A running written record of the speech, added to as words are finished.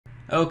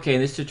Okay,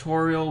 in this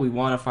tutorial, we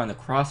want to find the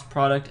cross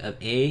product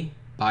of A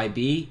by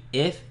B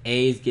if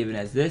A is given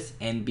as this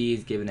and B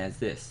is given as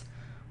this.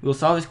 We will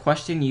solve this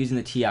question using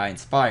the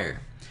TI-nSpire.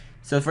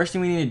 So the first thing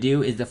we need to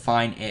do is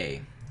define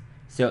A.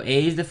 So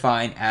A is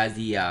defined as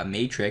the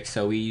matrix,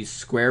 so we use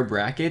square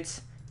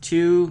brackets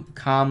 2,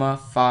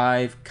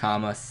 5,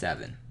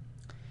 7.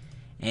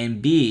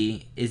 And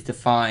B is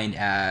defined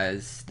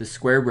as the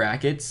square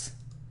brackets.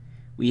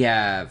 We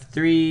have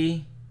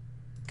 3,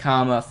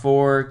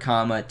 4,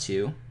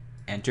 2.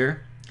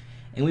 Enter.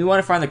 And we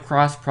want to find the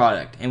cross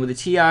product. And with the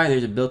TI,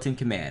 there's a built-in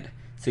command.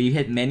 So you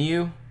hit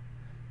menu,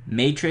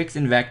 matrix,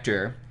 and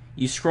vector.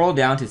 You scroll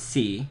down to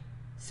C.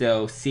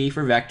 So C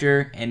for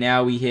vector, and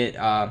now we hit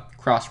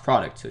cross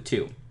product, so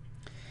 2.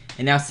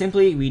 And now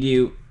simply we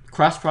do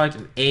cross product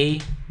of A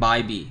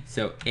by B.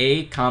 So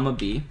A,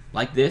 B,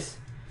 like this.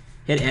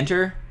 Hit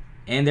enter,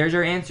 and there's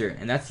our answer.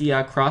 And that's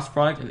the cross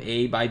product of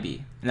A by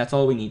B. And that's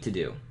all we need to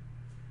do.